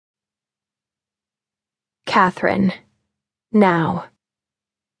Catherine. Now.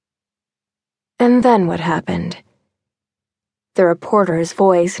 And then what happened? The reporter's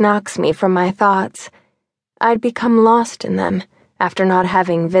voice knocks me from my thoughts. I'd become lost in them after not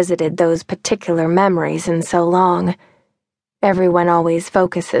having visited those particular memories in so long. Everyone always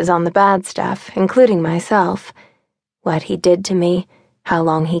focuses on the bad stuff, including myself. What he did to me, how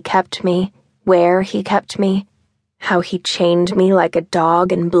long he kept me, where he kept me, how he chained me like a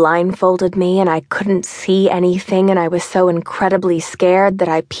dog and blindfolded me and I couldn't see anything and I was so incredibly scared that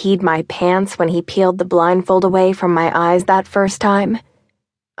I peed my pants when he peeled the blindfold away from my eyes that first time.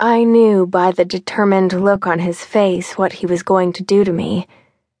 I knew by the determined look on his face what he was going to do to me.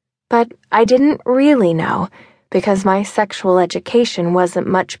 But I didn't really know, because my sexual education wasn't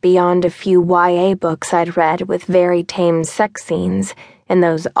much beyond a few YA books I'd read with very tame sex scenes and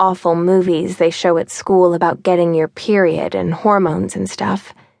those awful movies they show at school about getting your period and hormones and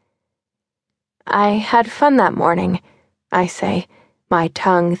stuff. I had fun that morning, I say, my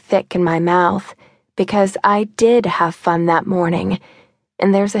tongue thick in my mouth, because I did have fun that morning,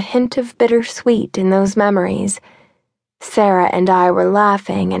 and there's a hint of bittersweet in those memories. Sarah and I were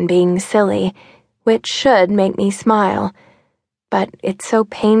laughing and being silly, which should make me smile, but it's so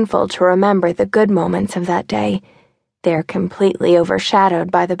painful to remember the good moments of that day. They're completely overshadowed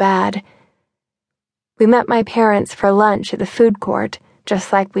by the bad. We met my parents for lunch at the food court,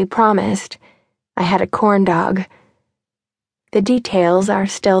 just like we promised. I had a corn dog. The details are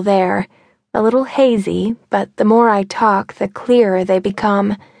still there, a little hazy, but the more I talk, the clearer they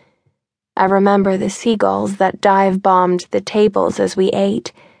become. I remember the seagulls that dive-bombed the tables as we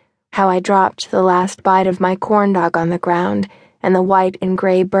ate, how I dropped the last bite of my corn dog on the ground, and the white and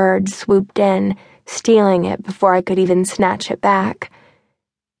gray bird swooped in, stealing it before I could even snatch it back.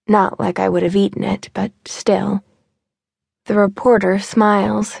 Not like I would have eaten it, but still. The reporter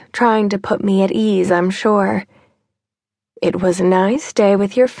smiles, trying to put me at ease, I'm sure. It was a nice day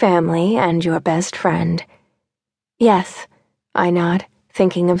with your family and your best friend. Yes, I nod,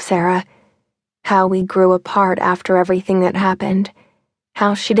 thinking of Sarah. How we grew apart after everything that happened.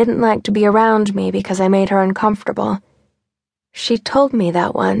 How she didn't like to be around me because I made her uncomfortable. She told me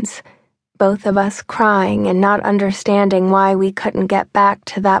that once, both of us crying and not understanding why we couldn't get back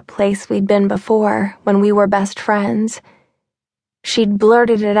to that place we'd been before, when we were best friends. She'd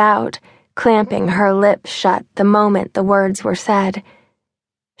blurted it out, clamping her lips shut the moment the words were said.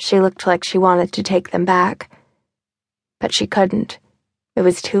 She looked like she wanted to take them back. But she couldn't. It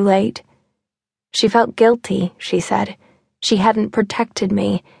was too late. She felt guilty, she said. She hadn't protected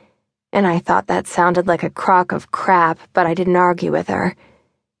me, and I thought that sounded like a crock of crap, but I didn't argue with her.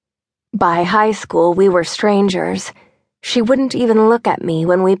 By high school, we were strangers. She wouldn't even look at me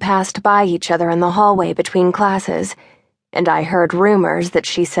when we passed by each other in the hallway between classes, and I heard rumors that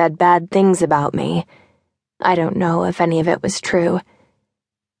she said bad things about me. I don't know if any of it was true.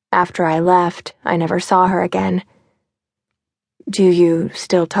 After I left, I never saw her again. Do you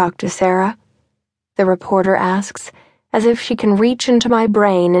still talk to Sarah? The reporter asks, as if she can reach into my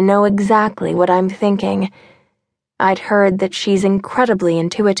brain and know exactly what I'm thinking. I'd heard that she's incredibly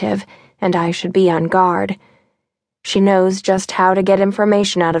intuitive, and I should be on guard. She knows just how to get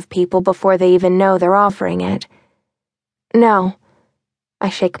information out of people before they even know they're offering it. No. I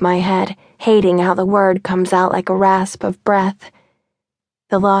shake my head, hating how the word comes out like a rasp of breath.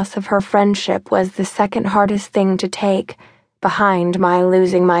 The loss of her friendship was the second hardest thing to take, behind my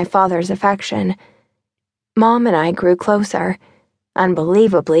losing my father's affection. Mom and I grew closer.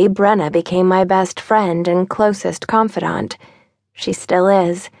 Unbelievably, Brenna became my best friend and closest confidant. She still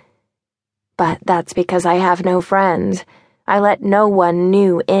is. But that's because I have no friends. I let no one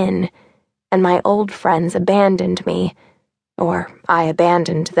new in, and my old friends abandoned me. Or I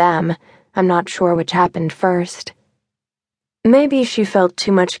abandoned them. I'm not sure which happened first. Maybe she felt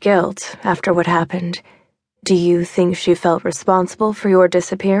too much guilt after what happened. Do you think she felt responsible for your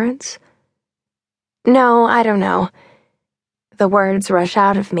disappearance? No, I don't know. The words rush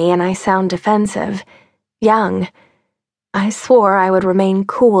out of me and I sound defensive, young. I swore I would remain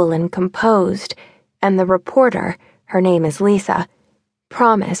cool and composed, and the reporter, her name is Lisa,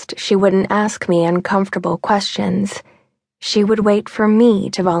 promised she wouldn't ask me uncomfortable questions. She would wait for me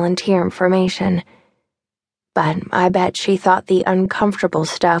to volunteer information. But I bet she thought the uncomfortable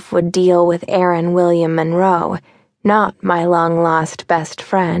stuff would deal with Aaron William Monroe, not my long-lost best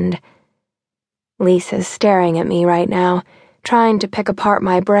friend. Lisa's staring at me right now, trying to pick apart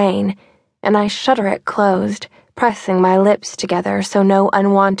my brain, and I shudder it closed, pressing my lips together so no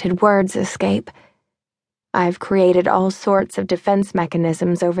unwanted words escape. I've created all sorts of defense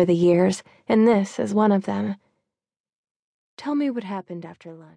mechanisms over the years, and this is one of them. Tell me what happened after lunch.